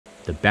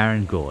The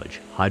Barron Gorge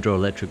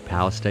Hydroelectric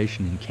Power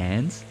Station in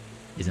Cairns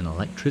is an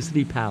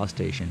electricity power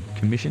station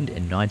commissioned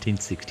in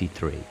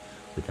 1963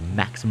 with a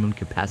maximum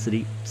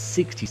capacity of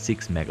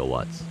 66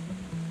 megawatts.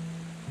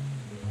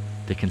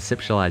 The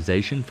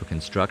conceptualisation for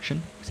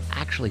construction was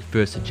actually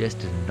first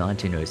suggested in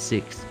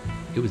 1906.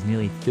 It was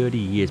nearly 30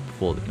 years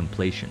before the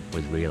completion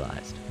was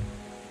realised.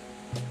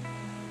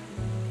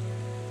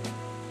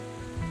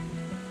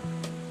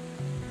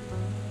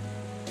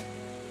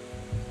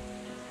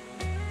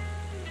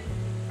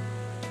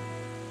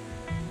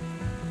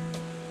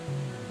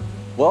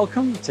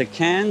 Welcome to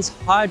Cairns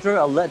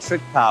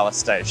Hydroelectric Power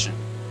Station.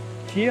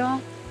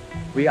 Here,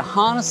 we are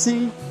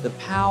harnessing the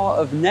power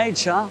of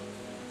nature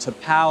to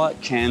power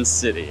Cairns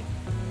City.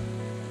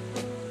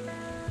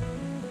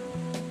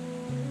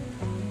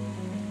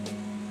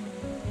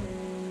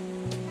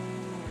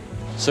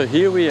 So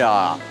here we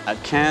are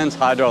at Cairns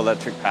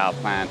Hydroelectric Power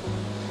Plant.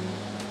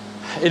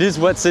 It is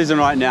wet season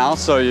right now,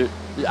 so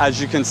as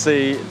you can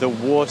see, the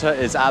water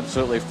is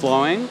absolutely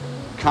flowing.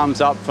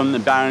 Comes up from the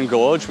Barron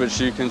Gorge, which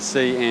you can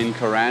see in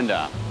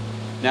Cairns.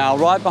 Now,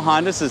 right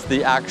behind us is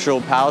the actual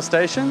power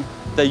station.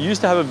 They used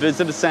to have a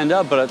visitor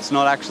centre, but it's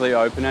not actually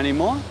open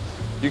anymore.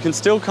 You can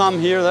still come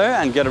here though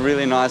and get a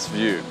really nice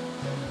view.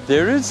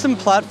 There is some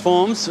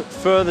platforms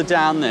further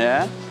down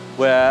there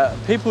where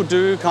people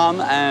do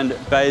come and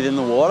bathe in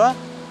the water,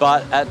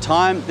 but at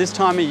this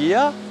time of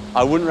year,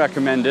 I wouldn't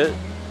recommend it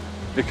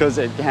because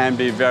it can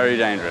be very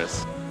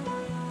dangerous.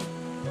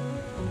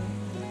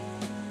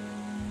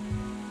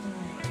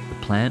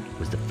 The plant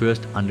was the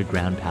first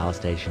underground power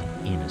station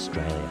in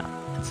Australia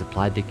and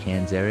supplied the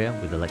Cairns area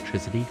with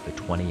electricity for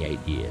 28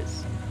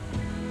 years.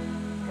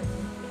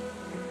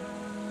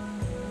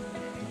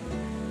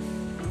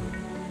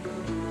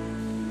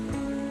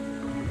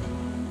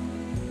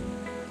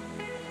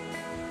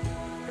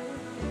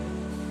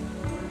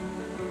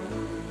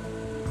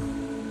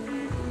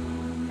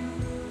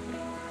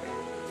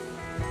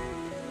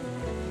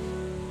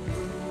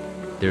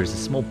 There is a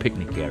small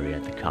picnic area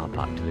at the car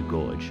park to the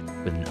gorge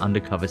with an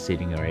undercover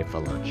seating area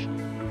for lunch.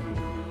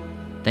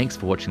 Thanks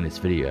for watching this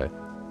video.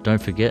 Don't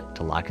forget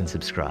to like and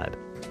subscribe.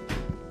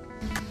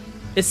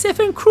 It's Seth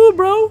and crew,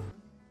 bro!